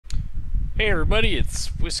Hey everybody, it's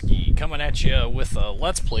Whiskey coming at you with a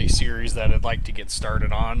Let's Play series that I'd like to get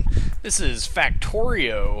started on. This is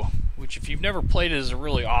Factorio, which if you've never played it is a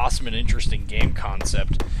really awesome and interesting game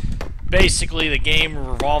concept. Basically, the game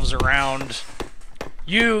revolves around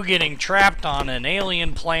you getting trapped on an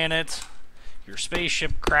alien planet, your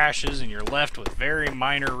spaceship crashes, and you're left with very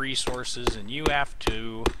minor resources, and you have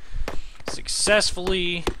to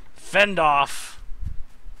successfully fend off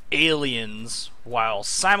aliens while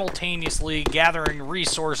simultaneously gathering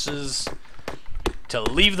resources to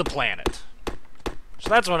leave the planet. So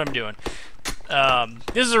that's what I'm doing.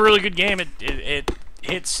 This is a really good game. It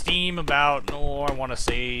hit Steam about, I want to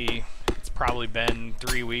say it's probably been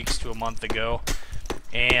 3 weeks to a month ago.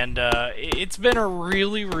 And it's been a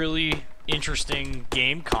really interesting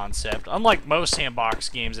game concept. Unlike most sandbox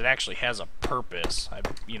games, it actually has a purpose.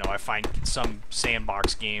 I find some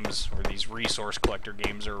sandbox games or these resource collector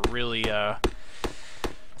games are really a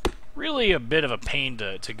bit of a pain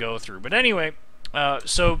to go through. But anyway,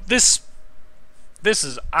 so this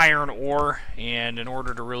is iron ore, and in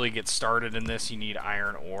order to really get started in this, you need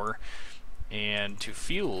iron ore. And to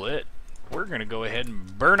fuel it, we're going to go ahead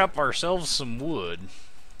and burn up ourselves some wood.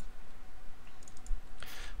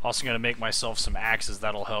 Also going to make myself some axes.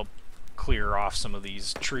 That'll help clear off some of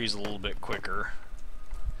these trees a little bit quicker.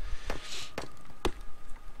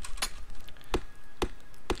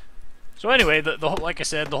 So anyway, like I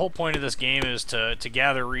said, the whole point of this game is to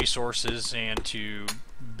gather resources and to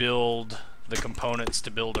build the components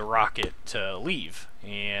to build a rocket to leave,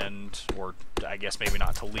 or I guess maybe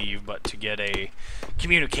not to leave, but to get a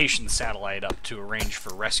communication satellite up to arrange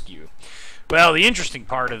for rescue. Well, the interesting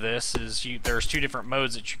part of this is there's two different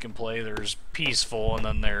modes that you can play. There's peaceful, and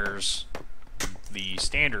then there's the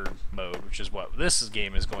standard mode, which is what this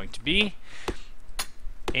game is going to be.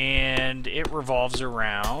 And it revolves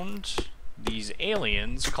around these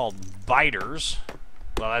aliens called biters.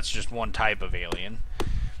 Well, that's just one type of alien.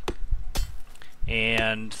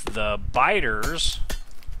 And the biters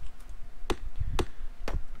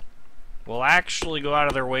will actually go out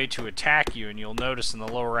of their way to attack you, and you'll notice in the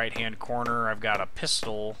lower right hand corner I've got a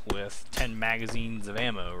pistol with 10 magazines of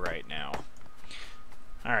ammo right now.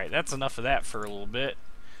 Alright, that's enough of that for a little bit.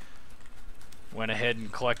 Went ahead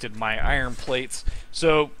and collected my iron plates.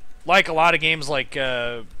 So, like a lot of games like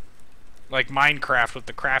Minecraft with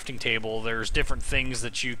the crafting table, there's different things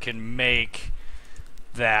that you can make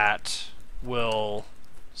that will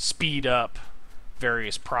speed up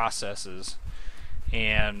various processes.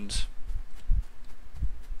 And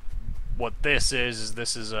what this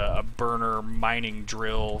is a burner mining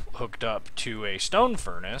drill hooked up to a stone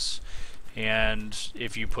furnace, and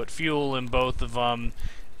if you put fuel in both of them,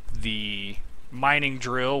 the mining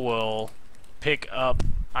drill will pick up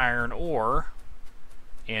iron ore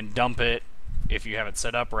and dump it. If you have it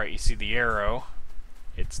set up right, you see the arrow,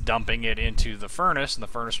 it's dumping it into the furnace, and the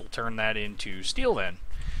furnace will turn that into steel then.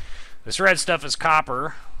 This red stuff is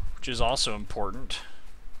copper, which is also important.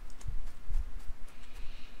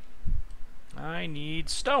 I need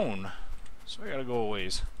stone, so I gotta go a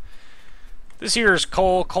ways. This here is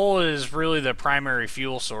coal. Coal is really the primary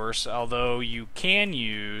fuel source, although you can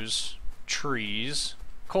use trees.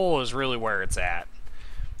 Coal is really where it's at.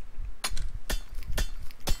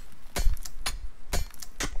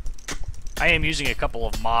 I am using a couple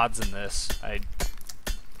of mods in this.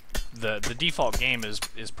 The default game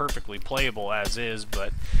is perfectly playable as is,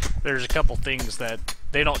 but there's a couple things that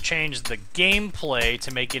they don't change the gameplay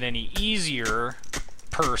to make it any easier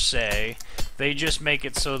per se. They just make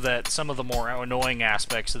it so that some of the more annoying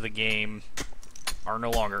aspects of the game are no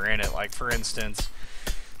longer in it. Like, for instance,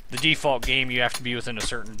 the default game, you have to be within a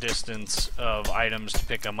certain distance of items to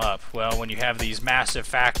pick them up. Well, when you have these massive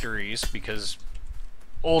factories, because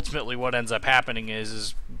ultimately what ends up happening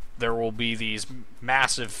is there will be these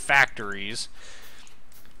massive factories,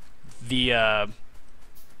 the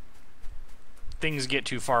things get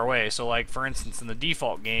too far away. So, like, for instance, in the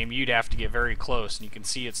default game, you'd have to get very close, and you can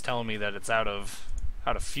see it's telling me that it's out of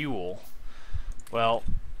fuel. Well,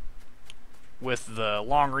 with the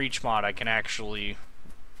long reach mod, I can actually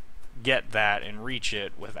get that and reach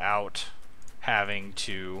it without having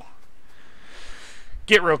to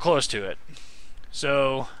get real close to it.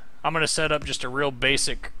 So I'm going to set up just a real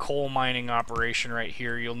basic coal mining operation right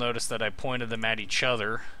here. You'll notice that I pointed them at each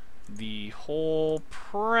other. The whole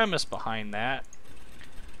premise behind that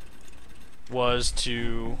was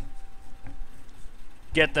to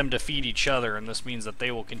get them to feed each other, and this means that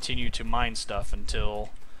they will continue to mine stuff until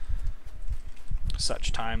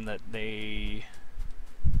such time that they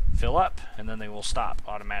fill up, and then they will stop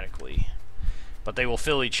automatically. But they will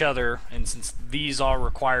fill each other, and since these all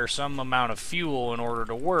require some amount of fuel in order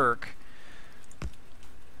to work,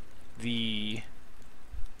 the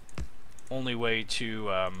only way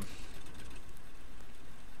to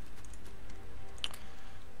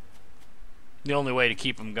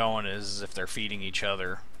keep them going is if they're feeding each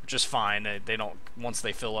other, which is fine. They don't, once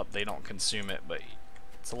they fill up, they don't consume it, but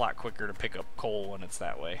it's a lot quicker to pick up coal when it's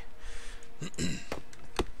that way.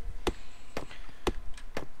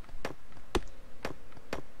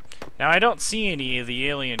 Now, I don't see any of the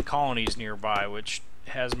alien colonies nearby, which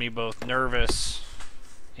has me both nervous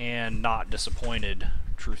and not disappointed,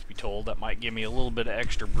 truth be told. That might give me a little bit of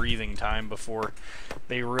extra breathing time before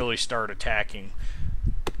they really start attacking.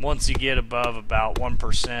 Once you get above about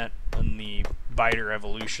 1% in the biter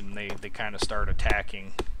evolution, they kind of start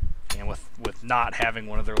attacking. And with not having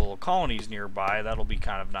one of their little colonies nearby, that'll be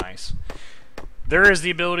kind of nice. There is the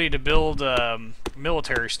ability to build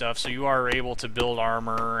military stuff, so you are able to build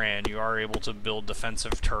armor, and you are able to build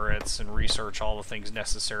defensive turrets and research all the things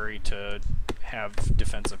necessary to have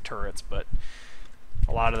defensive turrets, but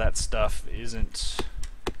a lot of that stuff isn't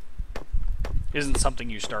something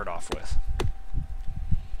you start off with.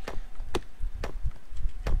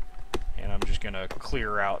 And I'm just going to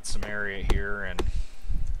clear out some area here and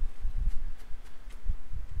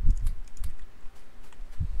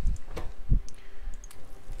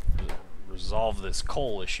resolve this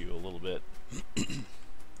coal issue a little bit.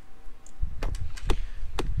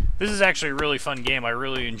 This is actually a really fun game. I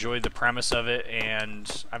really enjoyed the premise of it,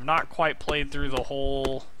 and I've not quite played through the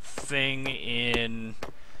whole thing in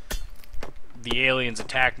the Aliens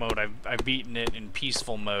attack mode. I've beaten it in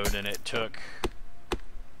peaceful mode, and it took,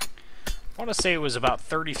 I want to say it was about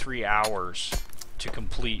 33 hours to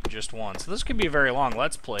complete just one. So this could be a very long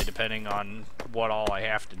Let's Play depending on what all I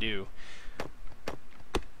have to do.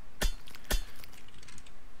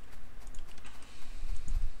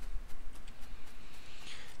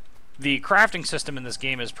 The crafting system in this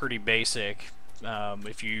game is pretty basic.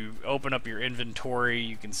 If you open up your inventory,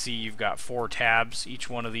 you can see you've got 4 tabs. Each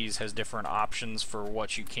one of these has different options for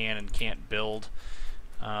what you can and can't build.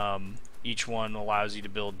 Each one allows you to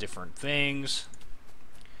build different things.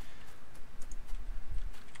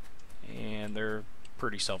 And they're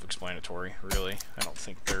pretty self-explanatory, really. I don't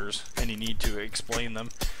think there's any need to explain them.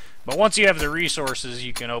 But once you have the resources,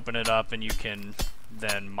 you can open it up and you can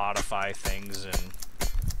then modify things and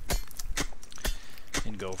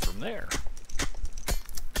go from there.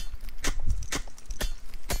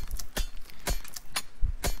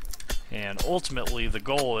 And ultimately the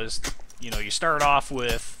goal is, you know, you start off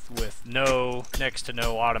with next to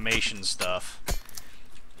no automation stuff,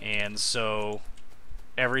 and so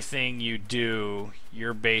everything you do,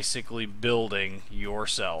 you're basically building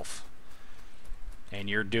yourself, and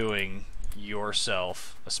you're doing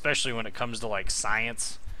yourself, especially when it comes to like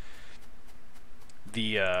science.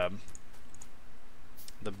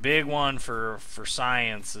 The big one for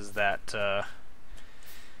science is that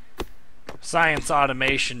science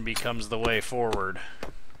automation becomes the way forward,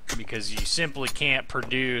 because you simply can't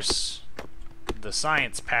produce the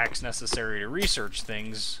science packs necessary to research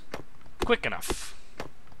things quick enough.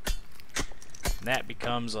 And that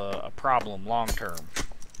becomes a problem long term.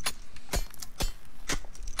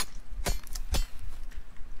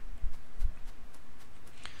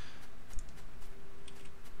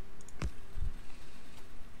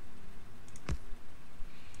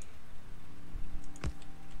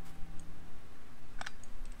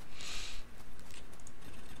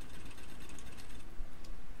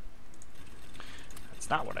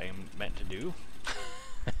 Not what I meant to do.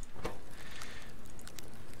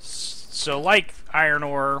 So like iron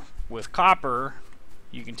ore with copper,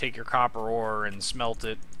 you can take your copper ore and smelt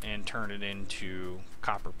it and turn it into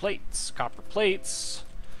copper plates. Copper plates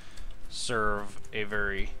serve a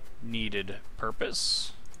very needed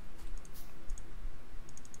purpose,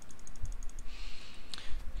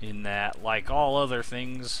 in that, like all other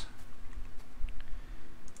things,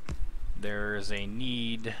 there is a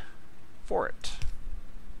need for it.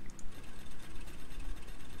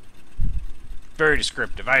 Very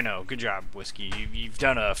descriptive, I know. Good job, Whiskey. You've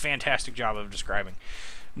done a fantastic job of describing.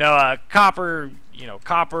 No, copper, you know,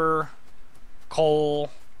 copper, coal,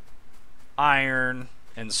 iron,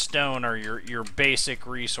 and stone are your basic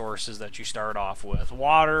resources that you start off with.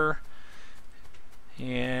 Water,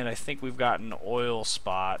 and I think we've got an oil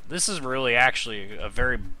spot. This is really actually a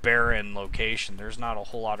very barren location. There's not a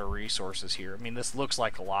whole lot of resources here. I mean, this looks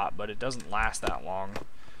like a lot, but it doesn't last that long.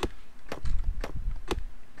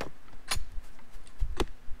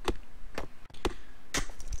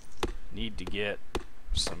 Need to get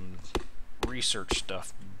some research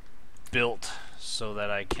stuff built so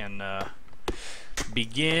that I can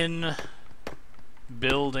begin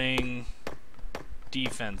building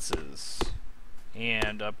defenses.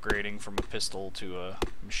 and upgrading from a pistol to a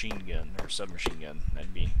machine gun or submachine gun.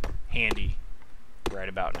 That'd be handy right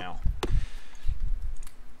about now.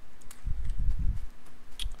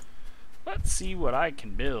 Let's see what I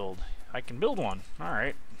can build. I can build one.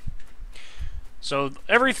 Alright. So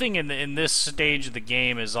everything in this stage of the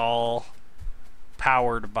game is all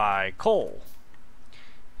powered by coal.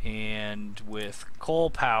 And with coal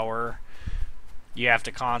power, you have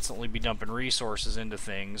to constantly be dumping resources into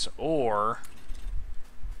things, or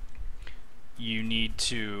you need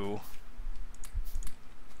to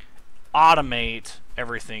automate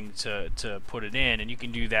everything to put it in, and you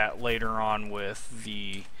can do that later on with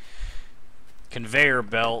the conveyor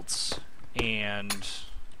belts and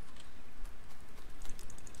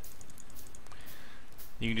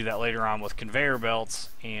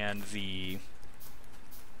the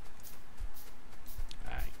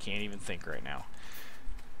I can't even think right now.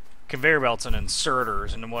 Conveyor belts and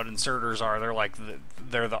inserters, and what inserters are,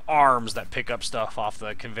 they're the arms that pick up stuff off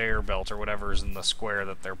the conveyor belt or whatever's in the square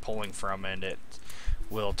that they're pulling from, and it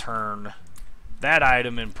will turn that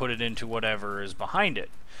item and put it into whatever is behind it.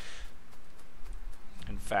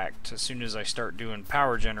 In fact, as soon as I start doing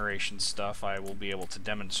power generation stuff, I will be able to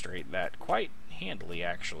demonstrate that quite handily,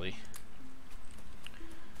 actually.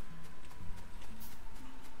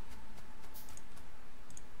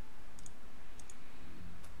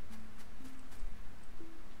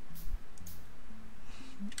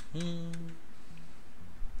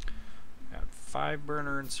 Got 5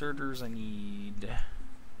 burner inserters. I need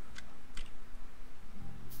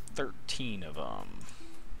 13 of them.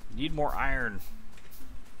 Need more iron.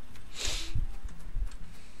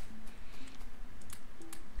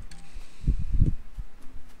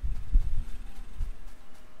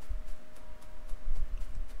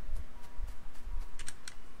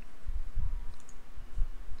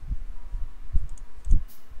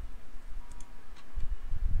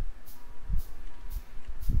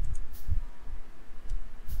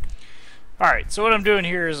 Alright, so what I'm doing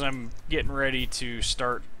here is I'm getting ready to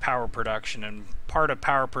start power production, and part of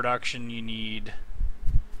power production you need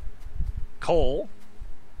coal.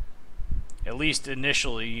 At least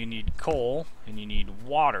initially you need coal, and you need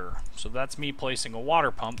water. So that's me placing a water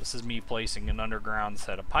pump. This is me placing an underground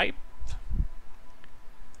set of pipe.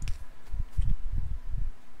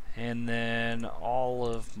 And then all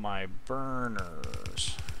of my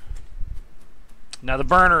burners. Now the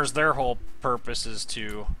burners, their whole purpose is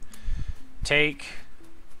to take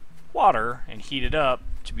water and heat it up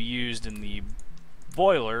to be used in the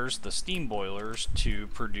boilers, the steam boilers, to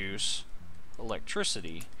produce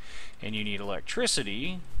electricity. And you need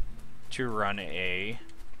electricity to run a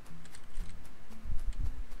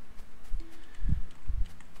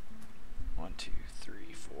one, two,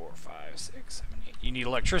 three, 4, 5, 6, 7, 8. You need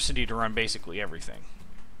electricity to run basically everything.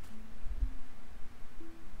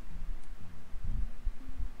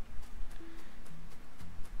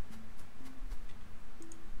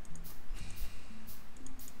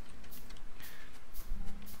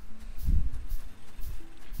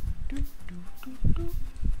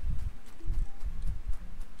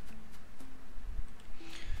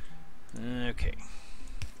 Okay.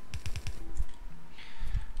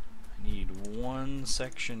 I need one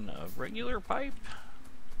section of regular pipe.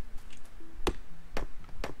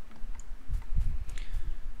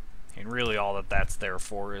 And really all that's there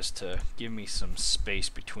for is to give me some space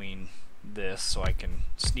between this so I can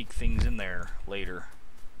sneak things in there later.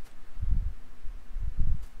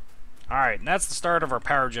 Alright, and that's the start of our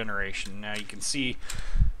power generation. Now you can see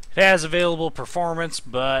it has available performance,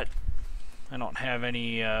 but I don't have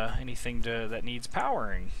anything that needs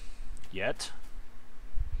powering yet.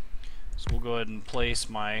 So we'll go ahead and place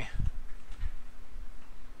my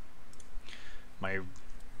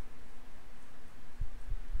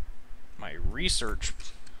research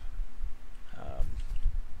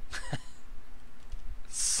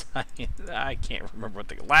I can't remember what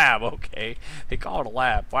the lab. Okay, they call it a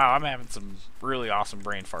lab. Wow, I'm having some really awesome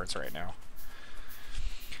brain farts right now.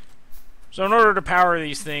 So in order to power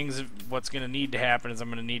these things, what's going to need to happen is I'm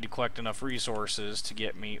going to need to collect enough resources to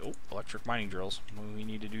get me electric mining drills. We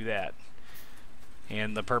need to do that.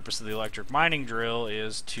 And the purpose of the electric mining drill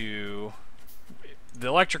is the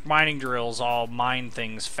electric mining drills all mine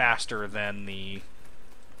things faster than the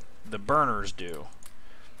burners do.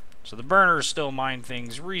 So the burners still mine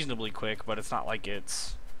things reasonably quick, but it's not like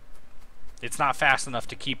it's not fast enough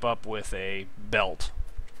to keep up with a belt.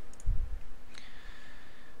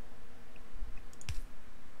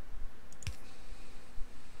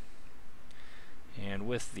 And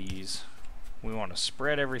with these, we want to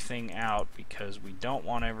spread everything out because we don't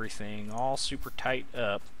want everything all super tight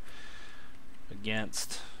up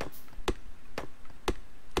against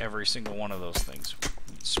every single one of those things.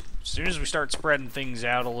 As soon as we start spreading things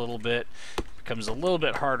out a little bit, it becomes a little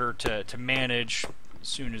bit harder to manage. As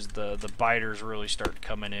soon as the biters really start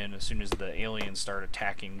coming in, as soon as the aliens start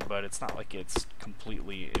attacking, but it's not like it's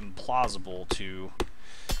completely implausible to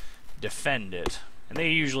defend it. And they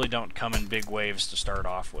usually don't come in big waves to start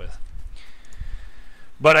off with.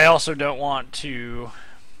 But I also don't want to...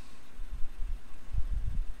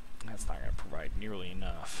 That's not going to provide nearly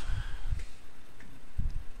enough.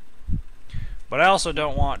 But I also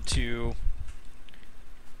don't want to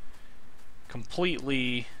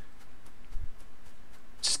completely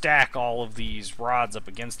stack all of these rods up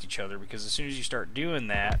against each other, because as soon as you start doing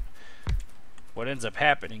that, what ends up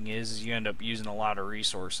happening is you end up using a lot of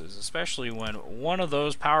resources, especially when one of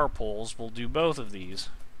those power poles will do both of these.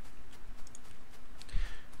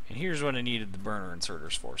 And here's what I needed the burner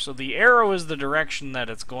inserters for. So the arrow is the direction that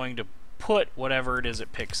it's going to put whatever it is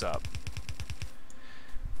it picks up.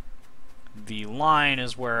 The line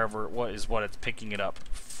is what it's picking it up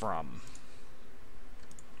from.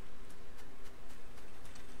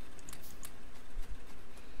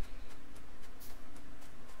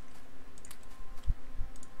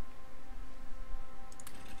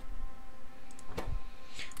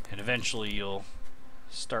 And eventually you'll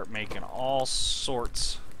start making all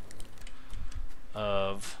sorts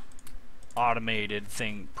of automated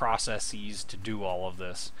processes to do all of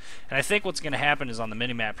this. And I think what's going to happen is on the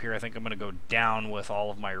minimap here, I think I'm going to go down with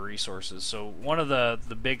all of my resources. So one of the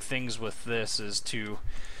big things with this is to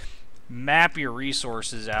map your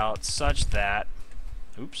resources out such that,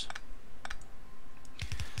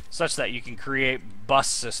 such that you can create bus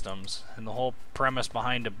systems. And the whole premise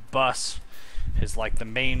behind a bus is like the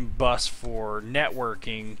main bus for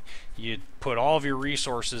networking. You put all of your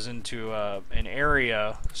resources into an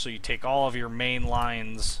area, so you take all of your main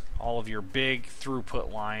lines, all of your big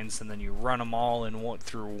throughput lines, and then you run them all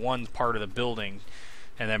through one part of the building,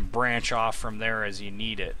 and then branch off from there as you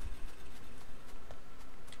need it.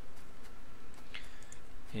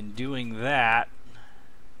 In doing that,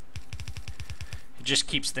 it just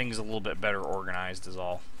keeps things a little bit better organized is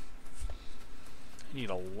all. I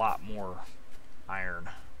need a lot more iron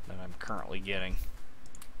than I'm currently getting.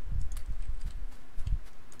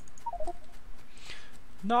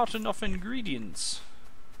 Not enough ingredients.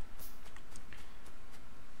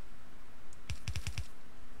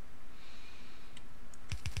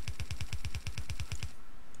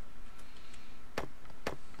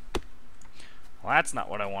 Well, that's not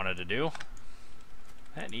what I wanted to do.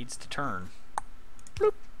 That needs to turn.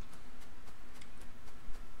 Bloop.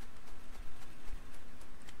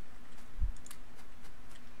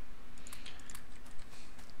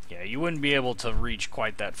 Yeah, you wouldn't be able to reach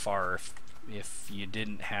quite that far if you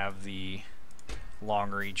didn't have the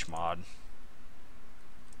long reach mod.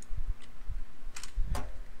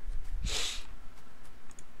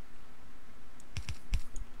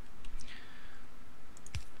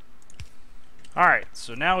 Alright,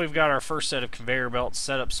 so now we've got our first set of conveyor belts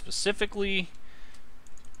set up specifically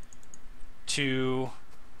to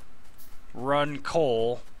run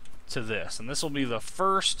coal to this. And this will be the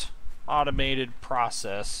first automated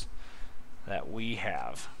process that we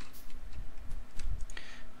have.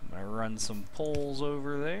 I'm going to run some poles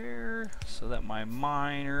over there so that my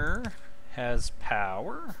miner has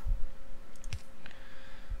power.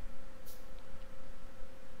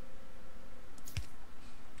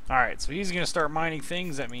 Alright, so he's going to start mining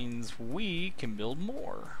things. That means we can build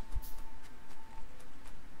more.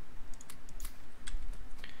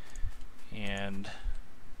 And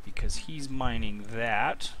because he's mining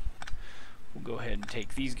that, we'll go ahead and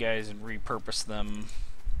take these guys and repurpose them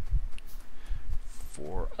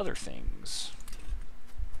for other things.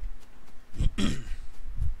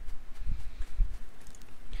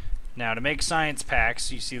 Now, to make science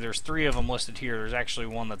packs, you see there's 3 of them listed here. There's actually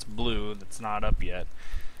one that's blue that's not up yet.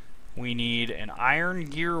 We need an iron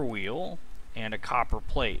gear wheel and a copper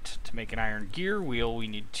plate. To make an iron gear wheel, we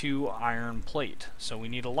need 2 iron plate. So we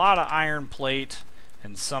need a lot of iron plate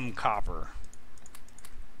and some copper.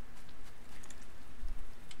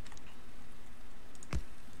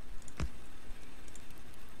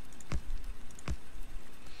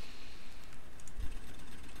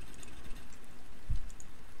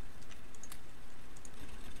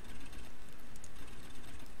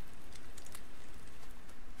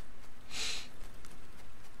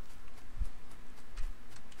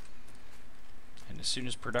 As soon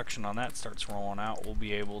as production on that starts rolling out, we'll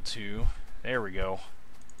be able to, there we go.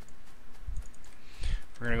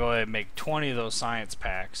 We're going to go ahead and make 20 of those science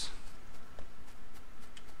packs.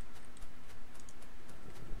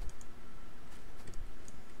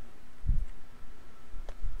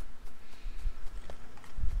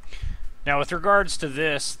 Now with regards to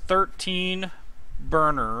this, 13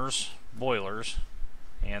 burners, boilers,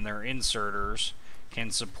 and their inserters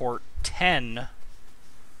can support 10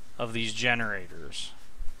 of these generators,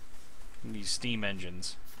 these steam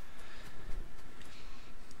engines.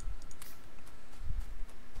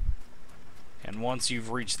 And once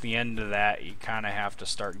you've reached the end of that, you kind of have to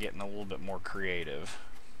start getting a little bit more creative.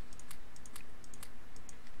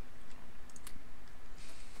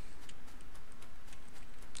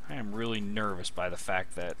 I am really nervous by the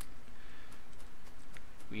fact that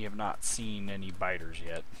we have not seen any biters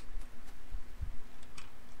yet.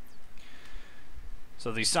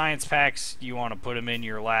 So these science packs, you want to put them in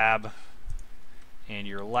your lab, and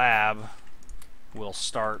your lab will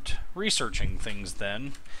start researching things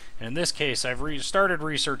then. And in this case, I've started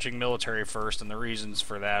researching military first, and the reasons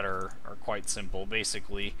for that are quite simple.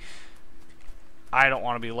 Basically, I don't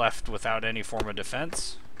want to be left without any form of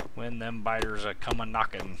defense when them biters are coming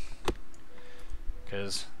knocking,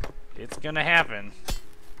 because it's gonna happen.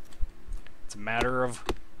 It's a matter of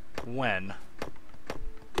when.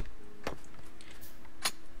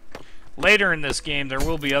 Later in this game, there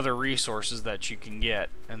will be other resources that you can get,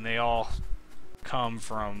 and they all come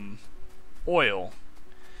from oil.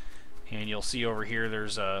 And you'll see over here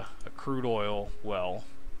there's a crude oil well,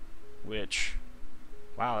 which,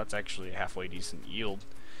 wow, that's actually a halfway decent yield.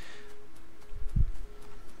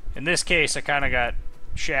 In this case, I kind of got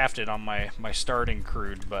shafted on my starting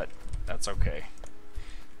crude, but that's okay.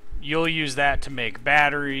 You'll use that to make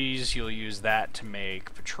batteries, you'll use that to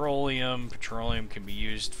make petroleum. Petroleum can be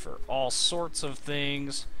used for all sorts of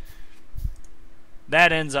things.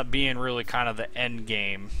 That ends up being really kind of the end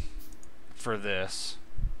game for this.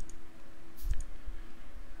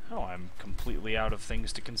 Oh, I'm completely out of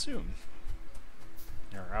things to consume.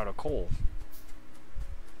 Or out of coal.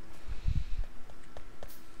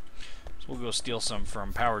 So we'll go steal some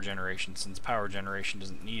from power generation, since power generation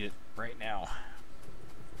doesn't need it right now.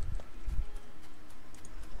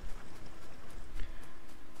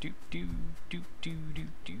 Do do do do do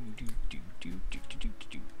do do do do do do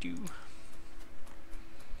do do.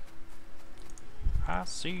 I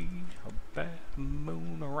see a bad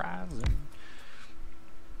moon rising.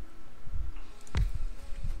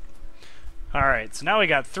 Alright, so now we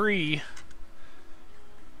got 3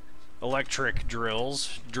 electric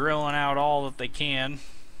drills drilling out all that they can.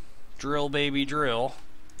 Drill, baby, drill.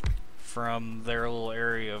 From their little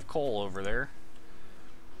area of coal over there.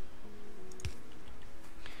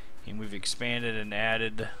 And we've expanded and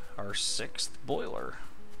added our 6th boiler.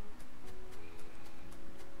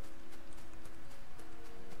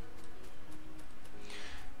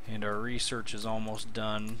 And our research is almost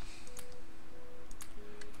done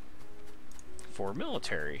for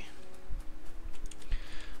military.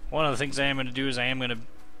 One of the things I am going to do is I am going to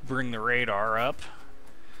bring the radar up.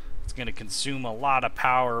 It's going to consume a lot of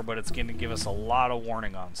power, but it's going to give us a lot of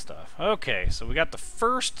warning on stuff. Okay, so we got the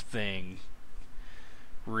first thing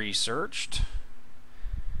researched.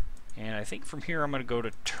 And I think from here I'm going to go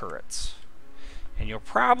to turrets. And you're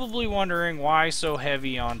probably wondering why so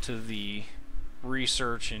heavy onto the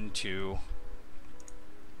research into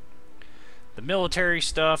the military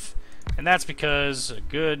stuff. And that's because a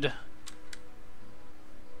good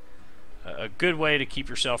way to keep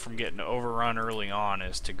yourself from getting overrun early on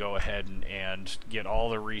is to go ahead and get all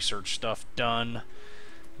the research stuff done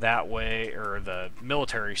that way, or the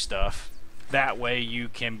military stuff. That way you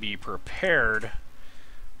can be prepared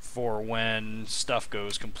for when stuff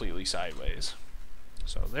goes completely sideways.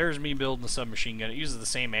 So there's me building the submachine gun. It uses the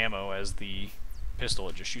same ammo as the pistol,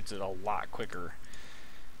 it just shoots it a lot quicker.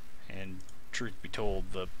 And truth be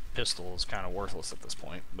told, the pistol is kind of worthless at this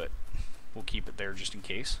point, but we'll keep it there just in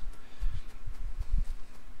case.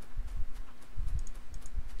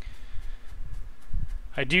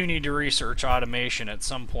 I do need to research automation at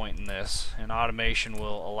some point in this, and automation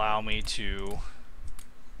will allow me to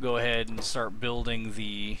go ahead and start building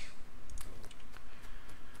the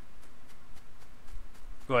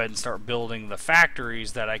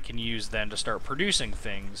factories that I can use then to start producing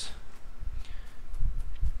things.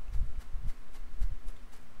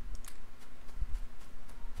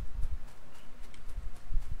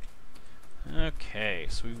 Okay,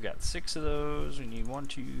 so we've got 6 of those. We need 1,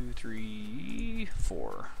 2, 3,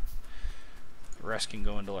 4. The rest can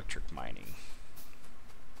go into electric mining.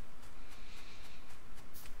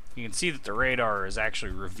 You can see that the radar is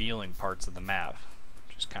actually revealing parts of the map,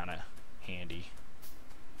 which is kind of handy.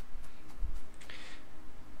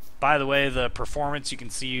 By the way, the performance, you can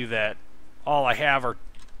see that all I have are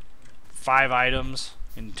 5 items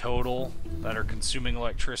in total that are consuming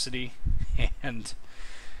electricity, and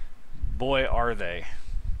boy are they.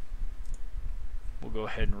 we'll go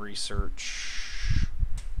ahead and research.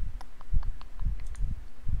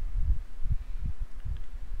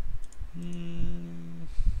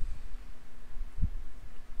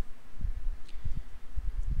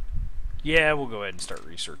 Yeah, we'll go ahead and start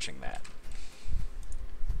researching that.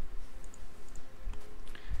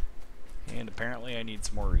 And apparently I need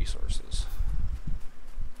some more resources.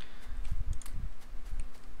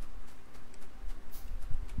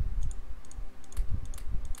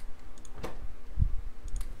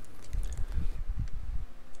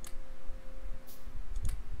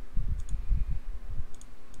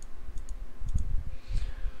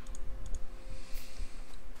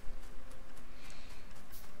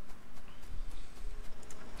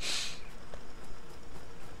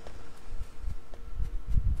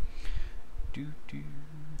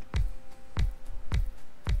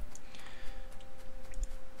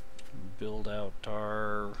 Build out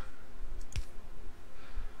our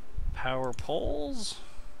power poles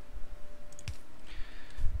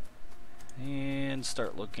and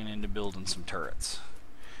start looking into building some turrets.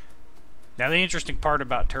 Now the interesting part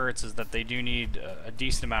about turrets is that they do need a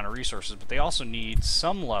decent amount of resources, but they also need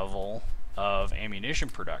some level of ammunition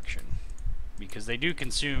production because they do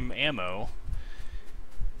consume ammo.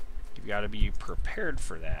 You've got to be prepared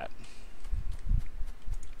for that.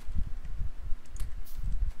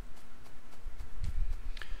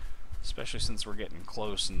 Especially since we're getting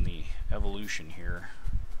close in the evolution here.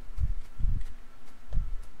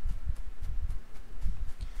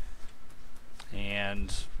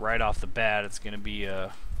 And right off the bat, it's going to be an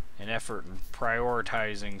effort in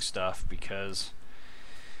prioritizing stuff because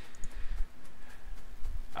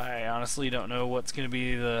I honestly don't know what's going to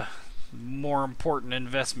be the more important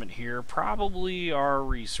investment here. Probably our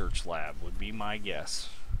research lab would be my guess.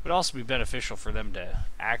 It would also be beneficial for them to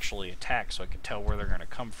actually attack so I can tell where they're going to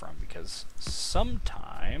come from, because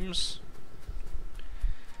sometimes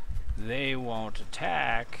they won't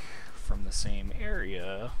attack from the same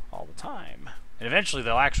area all the time. And eventually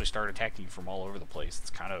they'll actually start attacking you from all over the place. It's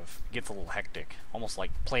kind of, it gets a little hectic, almost like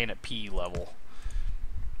Planet P level.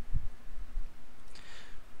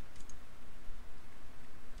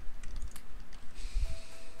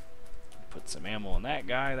 Put some ammo in that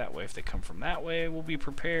guy, that way if they come from that way, we'll be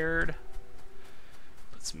prepared.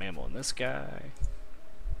 Put some ammo in this guy.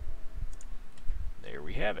 There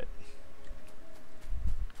we have it.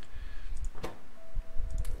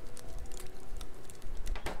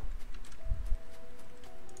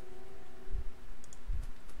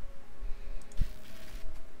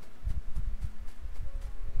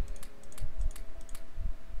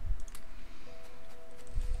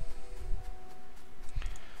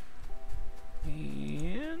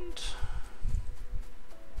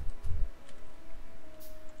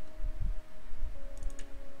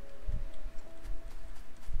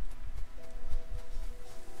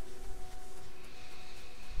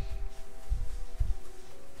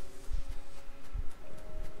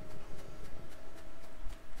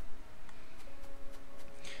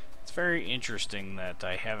 It's very interesting that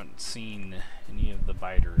I haven't seen any of the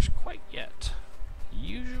biters quite yet.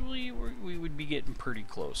 Usually we would be getting pretty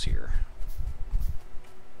close here.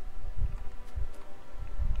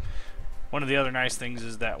 One of the other nice things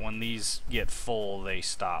is that when these get full, they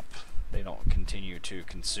stop. They don't continue to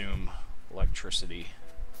consume electricity.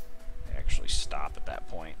 They actually stop at that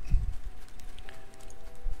point.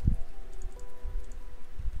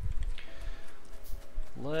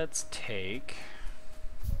 Let's take...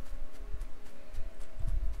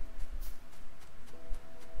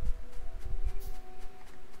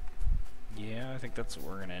 Yeah, I think that's what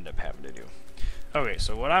we're going to end up having to do. Okay,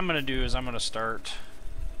 so what I'm going to do is I'm going to start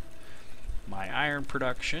my iron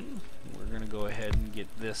production. We're going to go ahead and get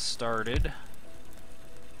this started.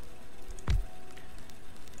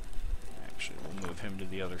 Actually, we'll move him to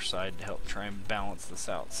the other side to help try and balance this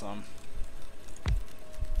out some.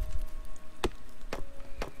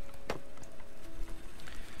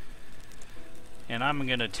 And I'm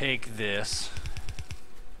going to take this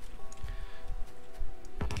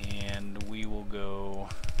and we will go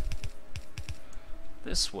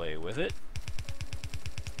this way with it.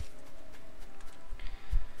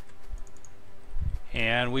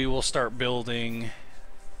 And we will start building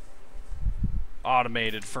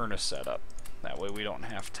automated furnace setup. That way we don't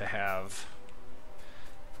have to have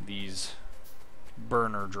these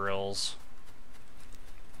burner drills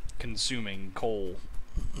consuming coal.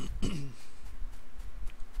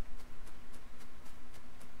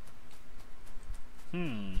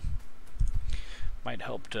 Might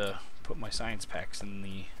help to put my science packs in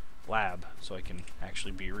the lab so I can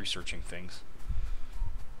actually be researching things.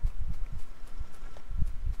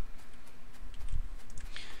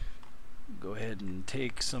 go ahead and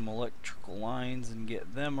take some electrical lines and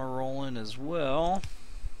get them a-rolling as well.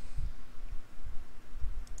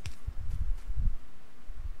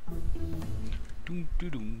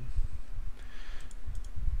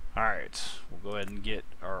 Alright, we'll go ahead and get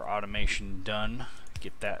our automation done,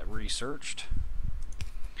 get that researched.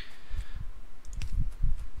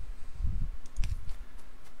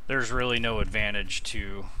 There's really no advantage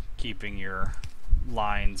to keeping your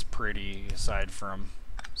lines pretty aside from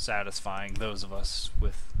satisfying those of us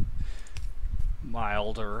with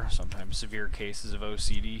mild or sometimes severe cases of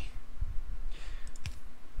OCD.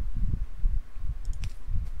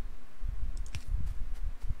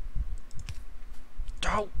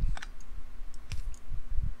 Oh.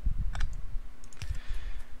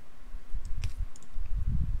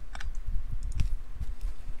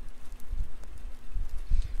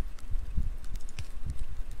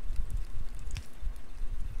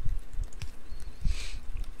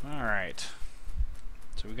 Alright,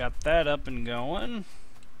 so we got that up and going.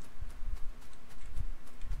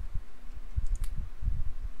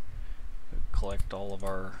 Collect all of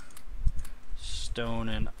our stone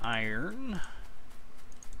and iron.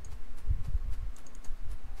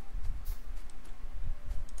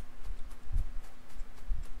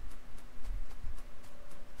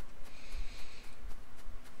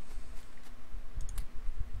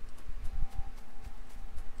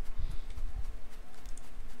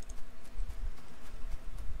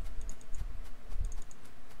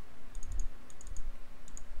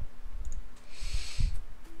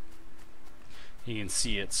 You can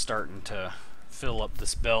see it's starting to fill up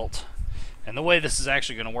this belt, and the way this is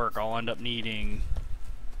actually going to work, I'll end up needing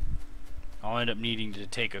to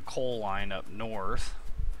take a coal line up north,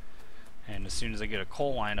 and as soon as I get a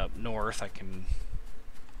coal line up north, I can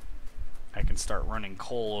start running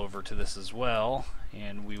coal over to this as well,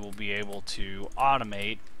 and we will be able to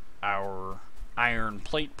automate our iron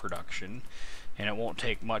plate production, and it won't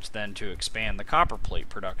take much then to expand the copper plate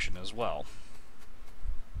production as well.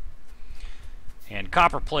 And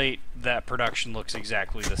copper plate, that production looks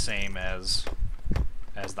exactly the same as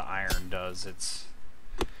the iron does. It's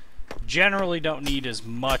generally don't need as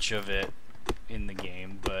much of it in the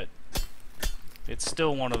game, but it's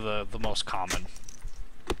still one of the most common.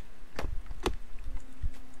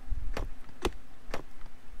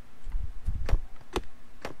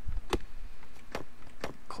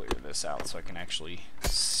 Clear this out so I can actually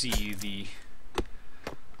see the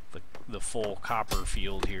full copper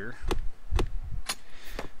field here.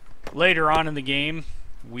 Later on in the game,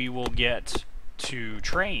 we will get to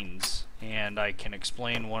trains, and I can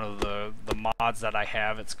explain one of the mods that I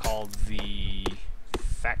have. It's called the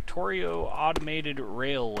Factorio Automated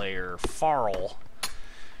Rail Layer, FARL.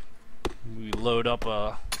 We load up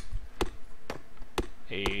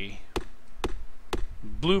a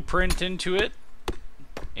blueprint into it,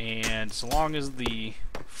 and so long as the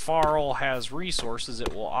FARL has resources,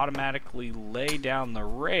 it will automatically lay down the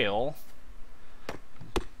rail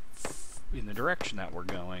in the direction that we're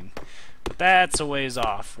going. But that's a ways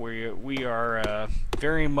off. We are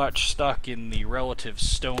very much stuck in the relative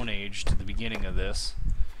Stone Age to the beginning of this.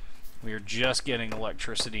 We are just getting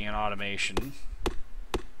electricity and automation.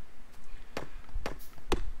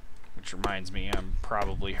 Which reminds me, I'm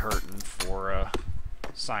probably hurting for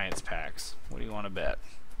science packs. What do you want to bet?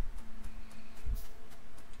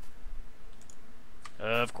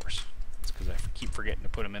 Of course. It's because I keep forgetting to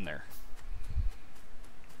put them in there.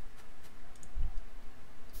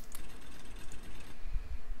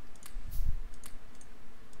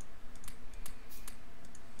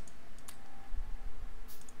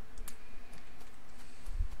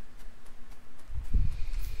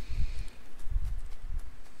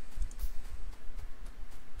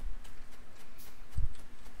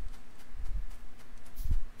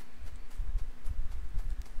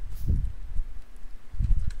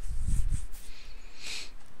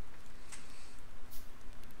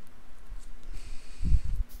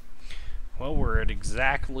 Well, we're at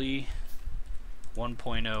exactly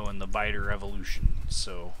 1.0 in the biter evolution,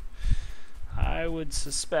 so I would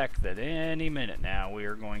suspect that any minute now we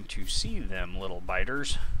are going to see them little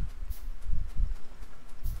biters.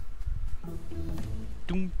 Doom,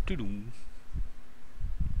 doom, doom.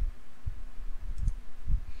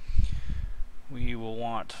 We will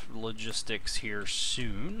want logistics here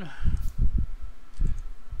soon.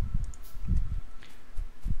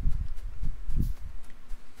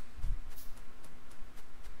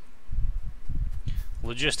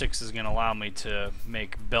 Logistics is going to allow me to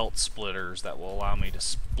make belt splitters that will allow me to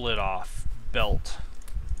split off belt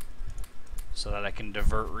so that I can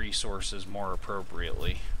divert resources more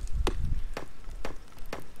appropriately.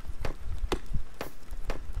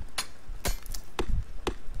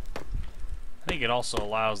 think it also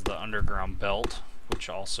allows the underground belt, which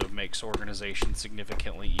also makes organization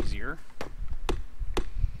significantly easier.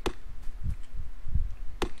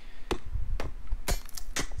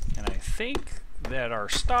 And I think that our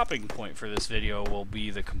stopping point for this video will be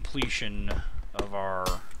the completion of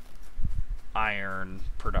our iron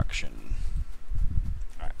production.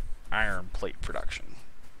 Iron plate production.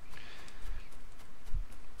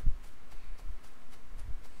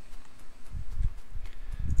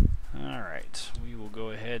 Alright, we will go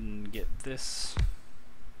ahead and get this.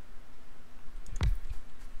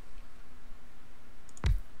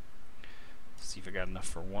 See if I got enough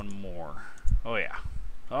for one more. Oh yeah.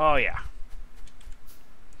 Oh yeah.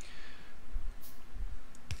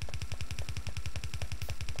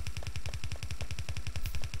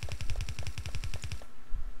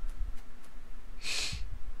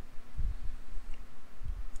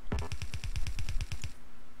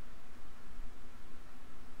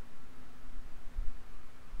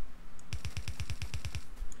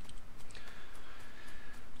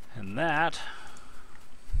 And that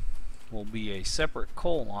will be a separate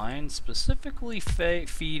coal line specifically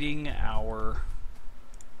feeding our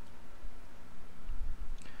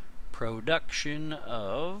production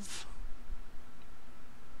of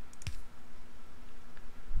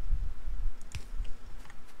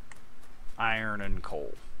iron and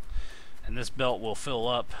coal. And this belt will fill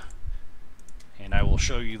up, and I will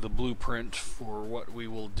show you the blueprint for what we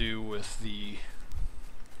will do with the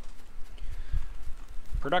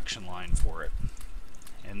production line for it.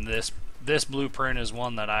 And this blueprint is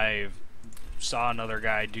one that I saw another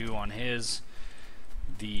guy do on his.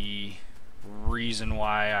 The reason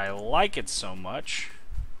why I like it so much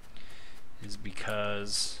is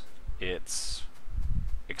because it's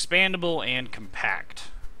expandable and compact,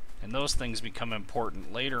 and those things become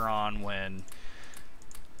important later on when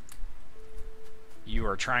you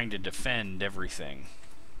are trying to defend everything.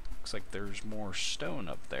 Looks like there's more stone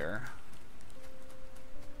up there.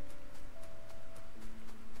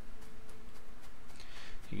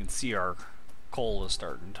 You can see our coal is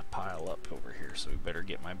starting to pile up over here, so we better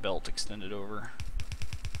get my belt extended over.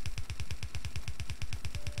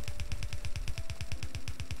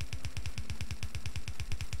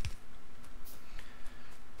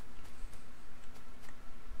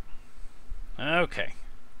 Okay.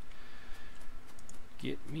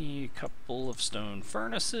 Get me a couple of stone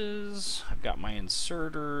furnaces. I've got my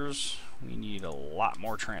inserters. We need a lot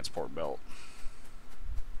more transport belt.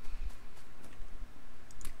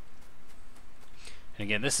 And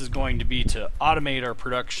again, this is going to be to automate our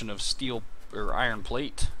production of steel or iron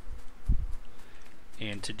plate.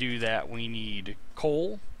 And to do that, we need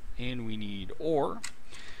coal and we need ore.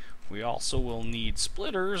 We also will need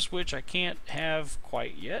splitters, which I can't have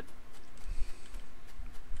quite yet,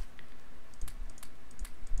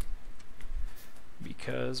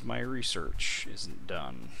 because my research isn't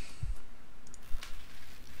done.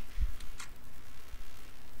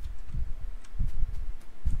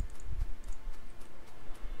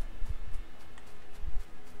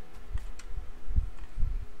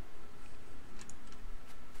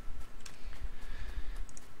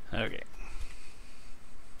 Okay.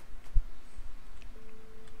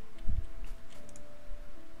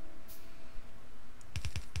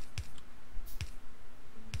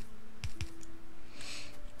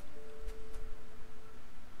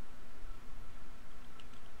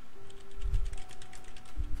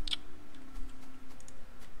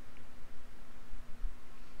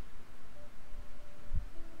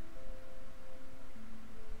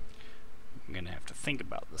 I'm gonna have to think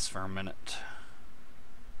about this for a minute.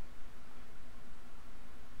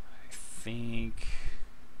 I think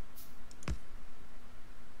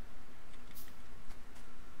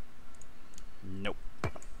nope,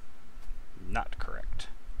 not correct.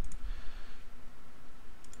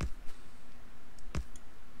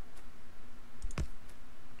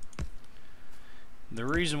 The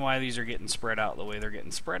reason why these are getting spread out the way they're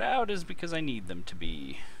getting spread out is because I need them to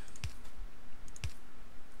be.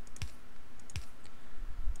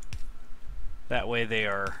 That way they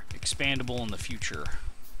are expandable in the future.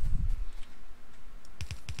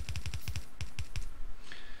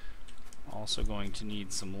 Also going to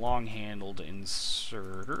need some long-handled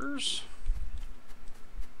inserters.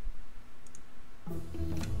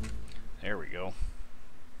 There we go.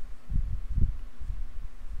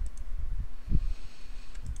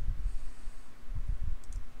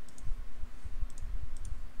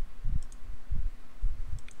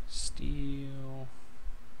 Steel,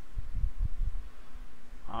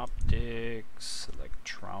 optics,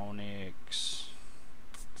 electronics.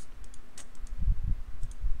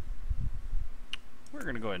 We're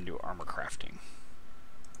going to go ahead and do armor crafting.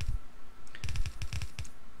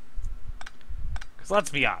 let's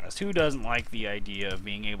be honest, who doesn't like the idea of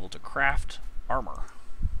being able to craft armor?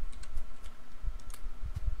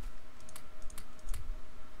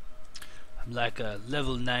 I'm like a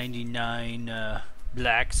level 99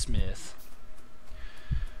 blacksmith.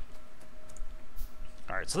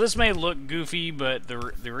 Alright, so this may look goofy, but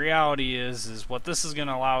the reality is what this is going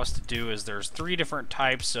to allow us to do is there's 3 different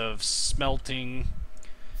types of smelting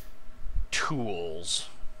tools,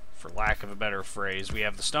 for lack of a better phrase. We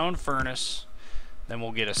have the stone furnace, then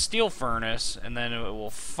we'll get a steel furnace, and then it will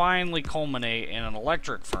finally culminate in an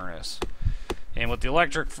electric furnace. And with the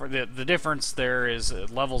electric, the difference there is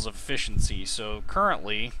levels of efficiency. So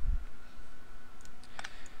currently,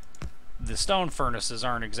 the stone furnaces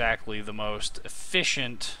aren't exactly the most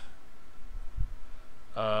efficient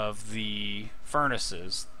of the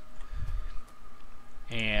furnaces,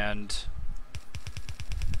 and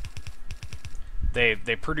they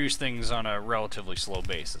produce things on a relatively slow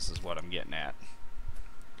basis, is what I'm getting at.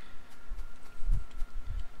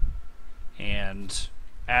 And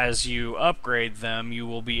as you upgrade them, you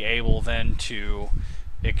will be able then to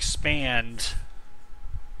expand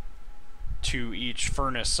to each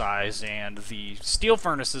furnace size, and the steel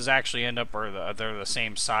furnaces actually end up they're the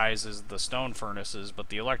same size as the stone furnaces, but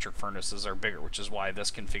the electric furnaces are bigger, which is why this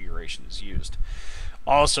configuration is used.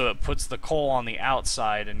 Also, it puts the coal on the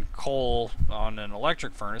outside, and coal on an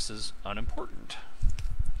electric furnace is unimportant.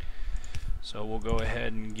 So we'll go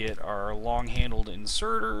ahead and get our long-handled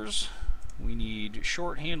inserters. We need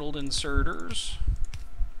short-handled inserters.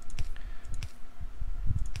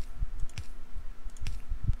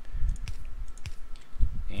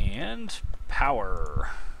 And power.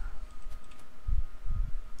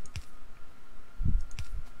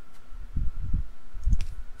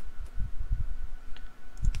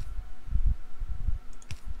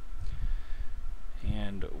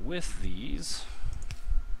 And with these,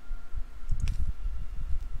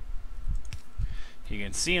 you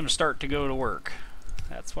can see them start to go to work.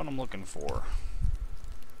 That's what I'm looking for.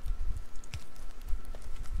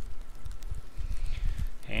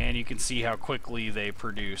 And you can see how quickly they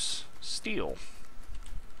produce steel.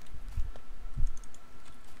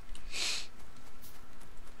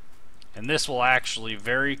 And this will actually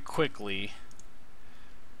very quickly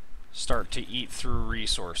start to eat through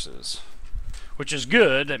resources, which is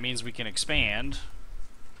good. That means we can expand,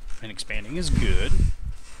 and expanding is good.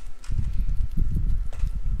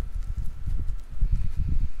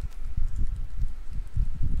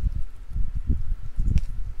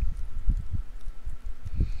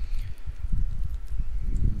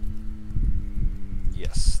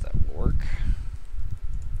 Yes, that will work.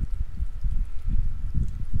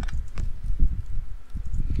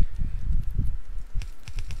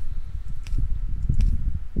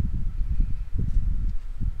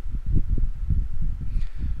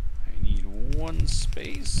 I need one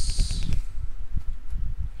space.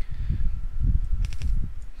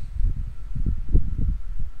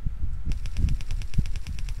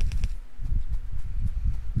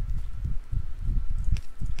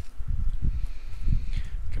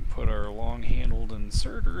 Put our long-handled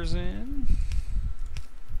inserters in.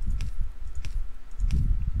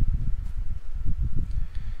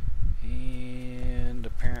 And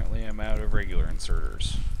apparently I'm out of regular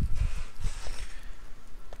inserters.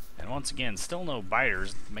 And once again, still no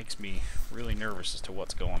biters. It makes me really nervous as to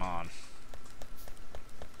what's going on.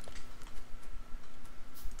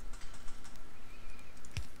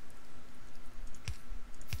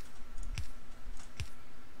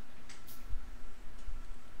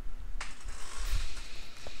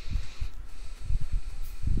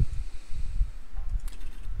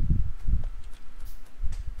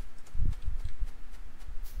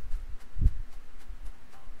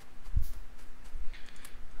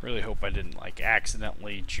 Really hope I didn't like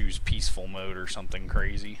accidentally choose peaceful mode or something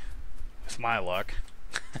crazy. With my luck.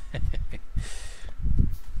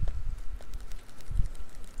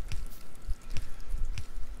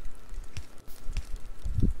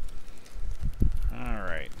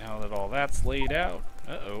 Alright, now that all that's laid out,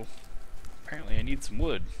 uh-oh, apparently I need some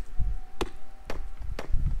wood.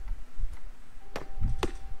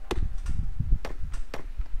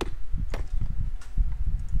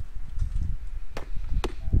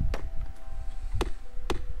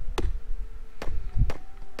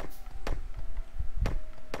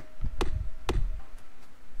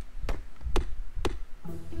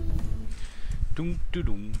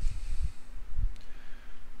 Doom.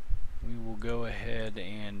 We will go ahead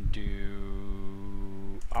and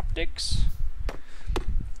do optics.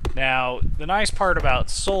 Now, the nice part about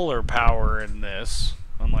solar power in this,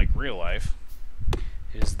 unlike real life,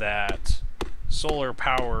 is that solar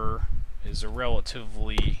power is a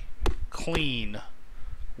relatively clean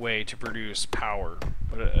way to produce power.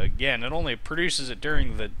 But again, it only produces it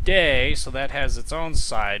during the day, so that has its own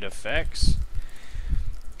side effects.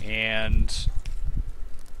 And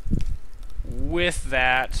with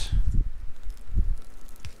that,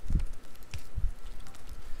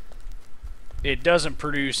 it doesn't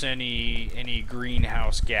produce any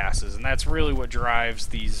greenhouse gases, and that's really what drives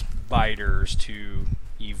these biters to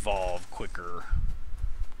evolve quicker.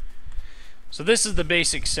 So this is the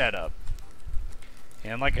basic setup.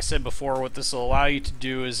 And like I said before, what this will allow you to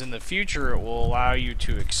do is in the future it will allow you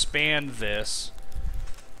to expand this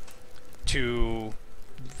to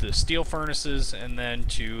the steel furnaces and then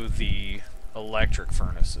to the electric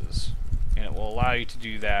furnaces. And it will allow you to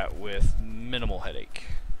do that with minimal headache.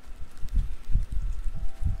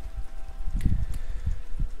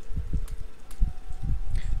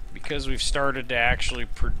 Because we've started to actually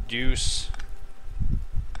produce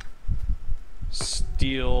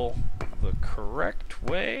steel the correct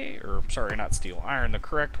way, or sorry, not steel, iron the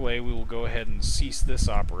correct way, we will go ahead and cease this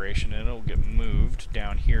operation and it'll get moved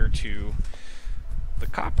down here to the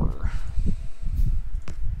copper.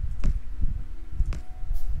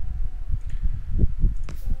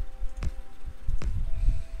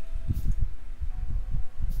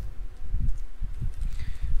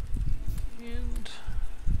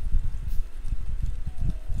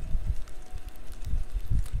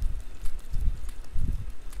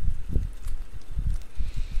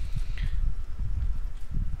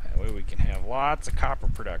 Lots of copper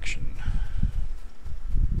production.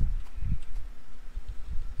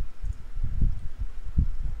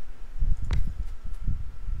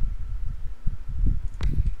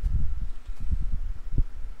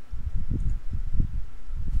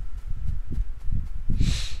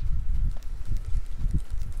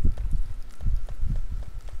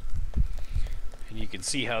 And you can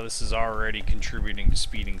see how this is already contributing to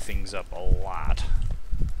speeding things up a lot.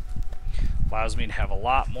 Allows me to have a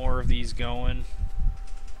lot more of these going.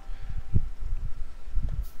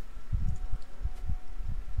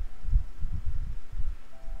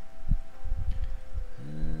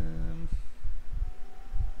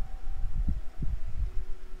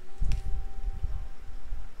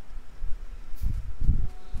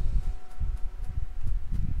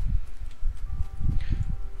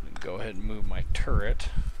 Go ahead and move my turret.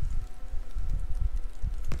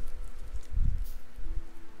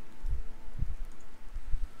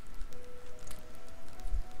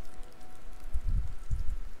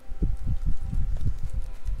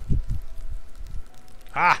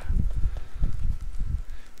 Ah!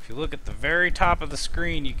 If you look at the very top of the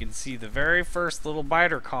screen, you can see the very first little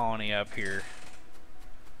biter colony up here.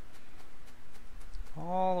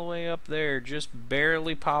 All the way up there, just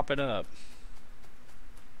barely popping up.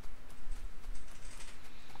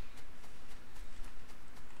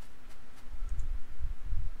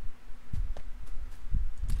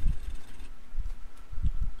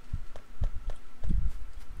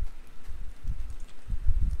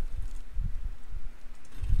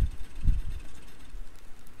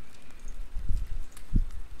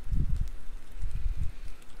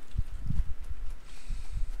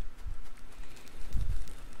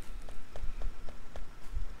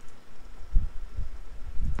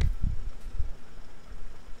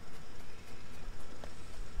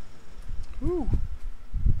 Woo.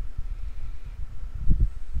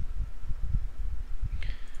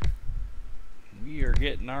 We are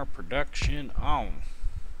getting our production on.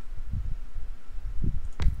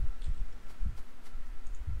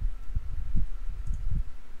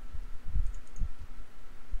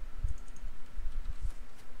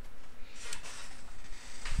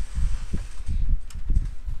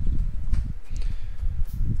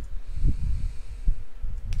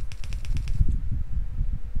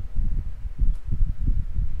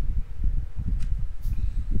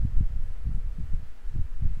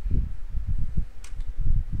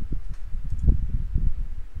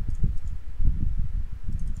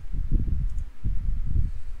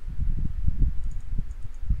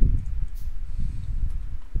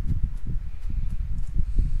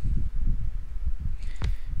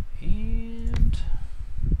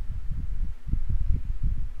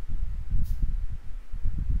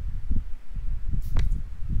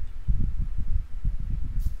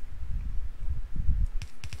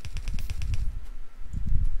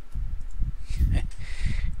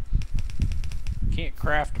 Can't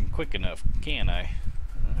craft them quick enough, can I?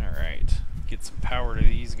 Alright, get some power to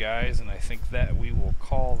these guys, and I think that we will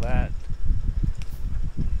call that,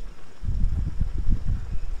 we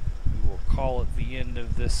will call it the end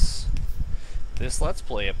of this Let's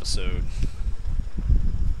Play episode.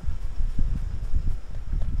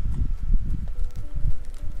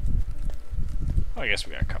 I guess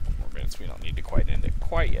we got a couple more minutes. We don't need to quite end it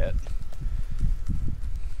quite yet.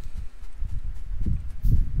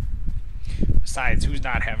 Besides, who's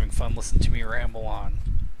not having fun listening to me ramble on?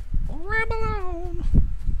 Ramble on!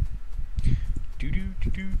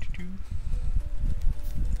 Do-do-do-do-do-do.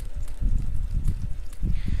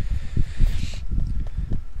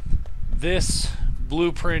 This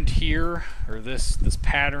blueprint here, or this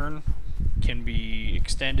pattern, can be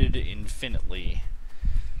extended infinitely.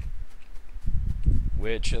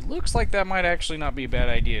 Which, it looks like that might actually not be a bad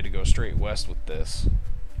idea to go straight west with this.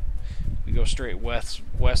 We go straight west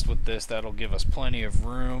with this, that'll give us plenty of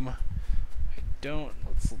room.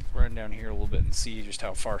 Let's run down here a little bit and see just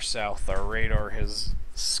how far south our radar has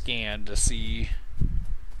scanned to see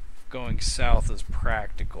if going south is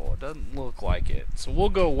practical. It doesn't look like it. So we'll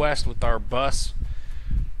go west with our bus.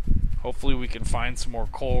 Hopefully we can find some more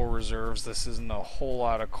coal reserves. This isn't a whole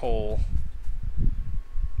lot of coal.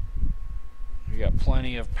 We got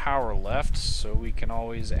plenty of power left, so we can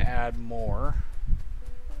always add more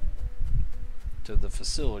to the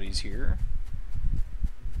facilities here.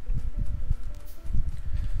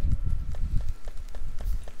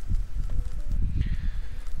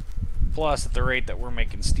 Plus, at the rate that we're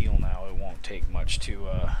making steel now, it won't take much to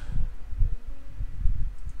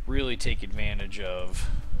really take advantage of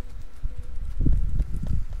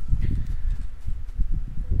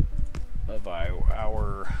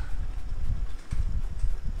our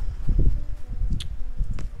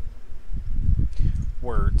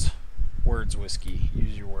words, whiskey.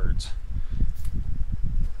 Use your words.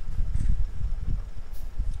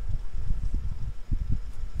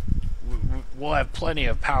 We'll have plenty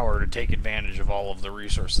of power to take advantage of all of the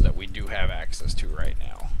resources that we do have access to right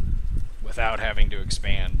now without having to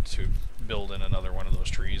expand to build in another one of those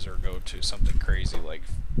trees or go to something crazy like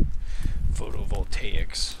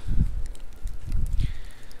photovoltaics.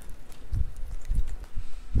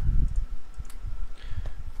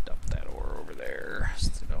 Dump that ore over there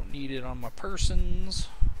since I don't need it on my persons.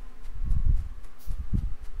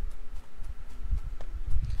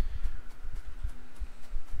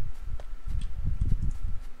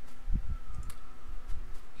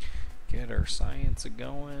 Get our science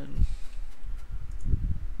a-going.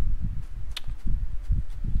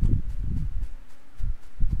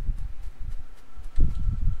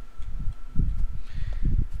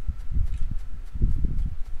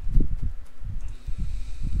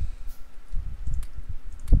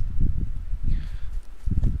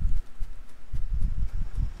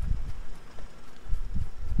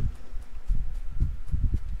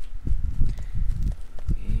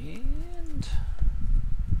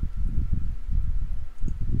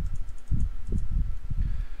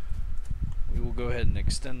 Go ahead and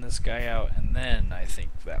extend this guy out, and then I think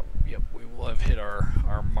that, yep, we will have hit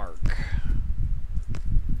our mark.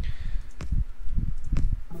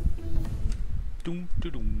 Doom,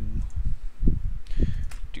 doom.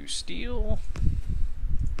 Do steel.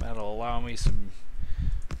 That'll allow me some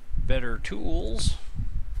better tools.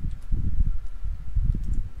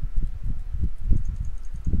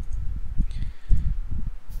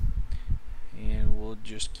 And we'll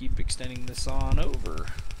just keep extending this on over.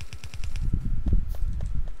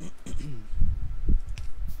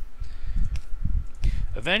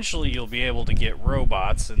 Eventually you'll be able to get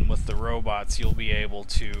robots, and with the robots you'll be able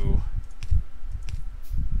to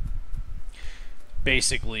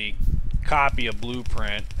basically copy a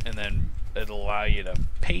blueprint, and then it'll allow you to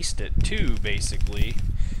paste it too, basically,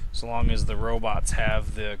 so long as the robots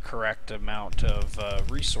have the correct amount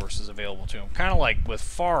of resources available to them. Kind of like with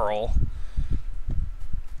FARL,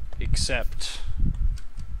 except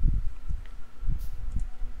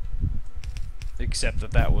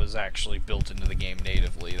that was actually built into the game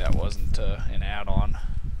natively. That wasn't an add-on.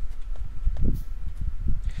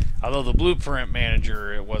 Although the Blueprint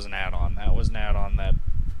Manager, it was an add-on. That was an add-on that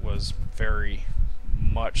was very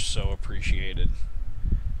much so appreciated.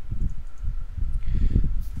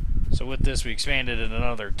 So with this, we expanded it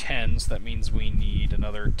another 10, so that means we need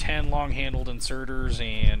another 10 long-handled inserters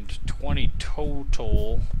and 20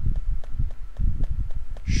 total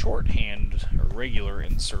shorthand or regular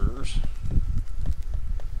inserters.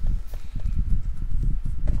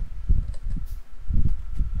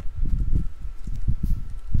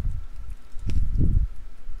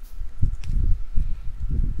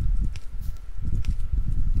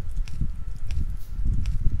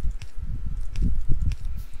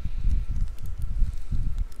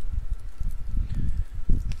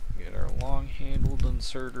 Long-handled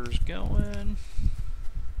inserters going.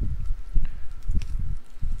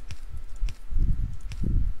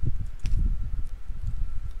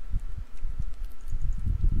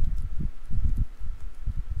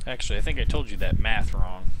 Actually, I think I told you that math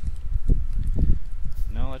wrong.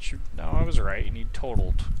 No, no, I was right. You need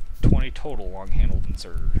 20 total long-handled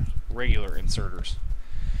inserters, regular inserters.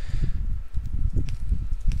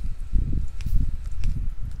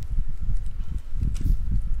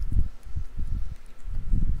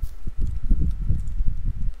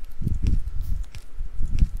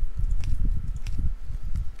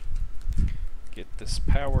 Get this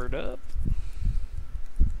powered up.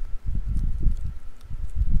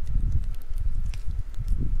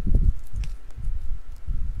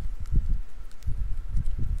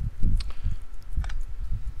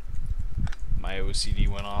 My OCD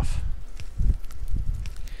went off.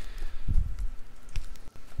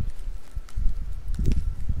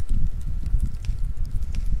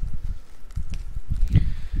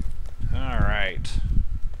 Alright.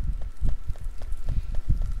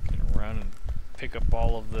 Gonna run and pick up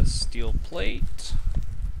all of the steel plate.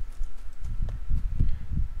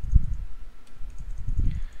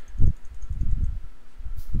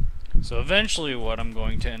 So eventually what I'm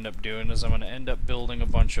going to end up doing is I'm going to end up building a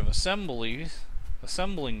bunch of assembling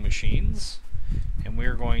machines, and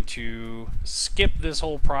we're going to skip this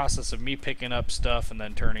whole process of me picking up stuff and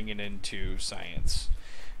then turning it into science.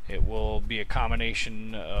 It will be a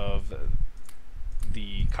combination of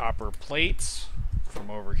the copper plates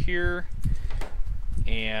from over here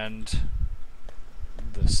and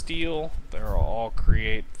the steel. They'll all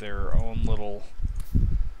create their own little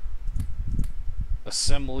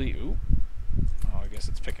assembly. Ooh. Oh, I guess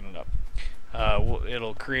it's picking it up.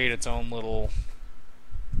 It'll create its own little.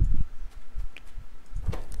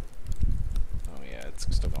 Oh yeah, it's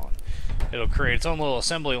still going. It'll create its own little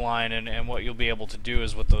assembly line, and what you'll be able to do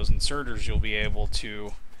is with those inserters, you'll be able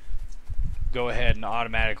to go ahead and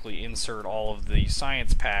automatically insert all of the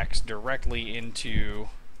science packs directly into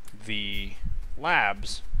the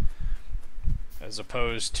labs, as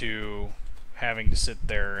opposed to having to sit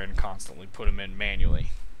there and constantly put them in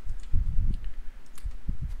manually.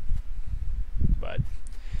 But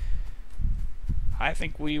I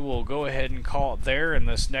think we will go ahead and call it there in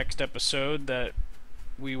this next episode. That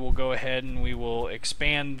we will go ahead and we will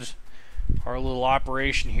expand our little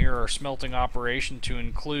operation here, our smelting operation, to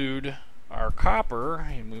include our copper,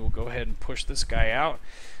 and we will go ahead and push this guy out.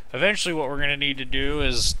 Eventually what we're going to need to do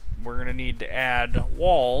is we're going to need to add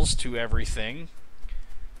walls to everything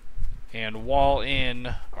and wall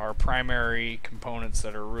in our primary components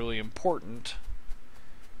that are really important,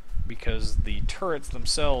 because the turrets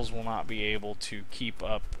themselves will not be able to keep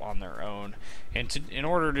up on their own. And in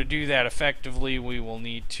order to do that effectively, we will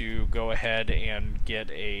need to go ahead and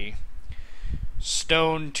get a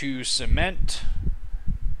stone to cement,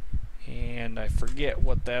 and I forget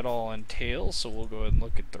what that all entails, so we'll go ahead and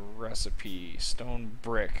look at the recipe. Stone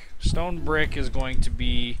brick. Stone brick is going to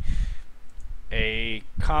be a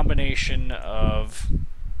combination of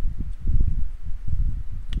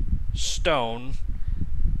stone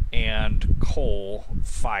and coal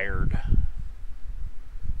fired.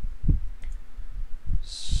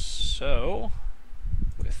 So,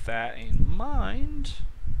 with that in mind,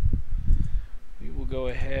 we will go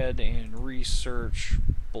ahead and research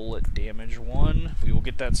bullet damage 1. We will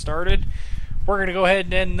get that started. We're going to go ahead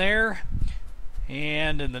and end there.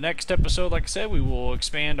 And in the next episode, like I said, we will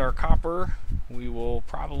expand our copper. We will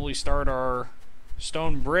probably start our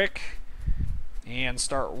stone brick and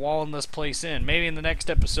start walling this place in. Maybe in the next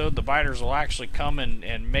episode, the biters will actually come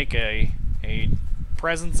and make a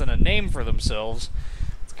presence and a name for themselves.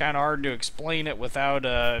 It's kind of hard to explain it without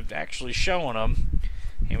actually showing them.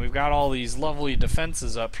 And we've got all these lovely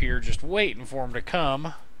defenses up here just waiting for them to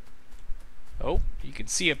come. Oh, you can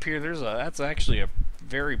see up here, that's actually a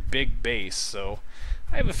very big base. So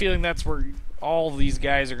I have a feeling that's where all these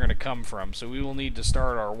guys are going to come from. So we will need to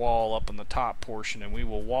start our wall up in the top portion, and we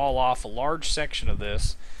will wall off a large section of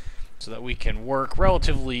this so that we can work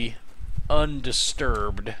relatively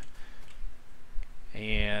undisturbed.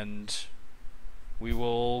 And we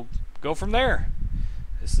will go from there.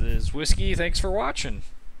 This is Whiskey. Thanks for watching.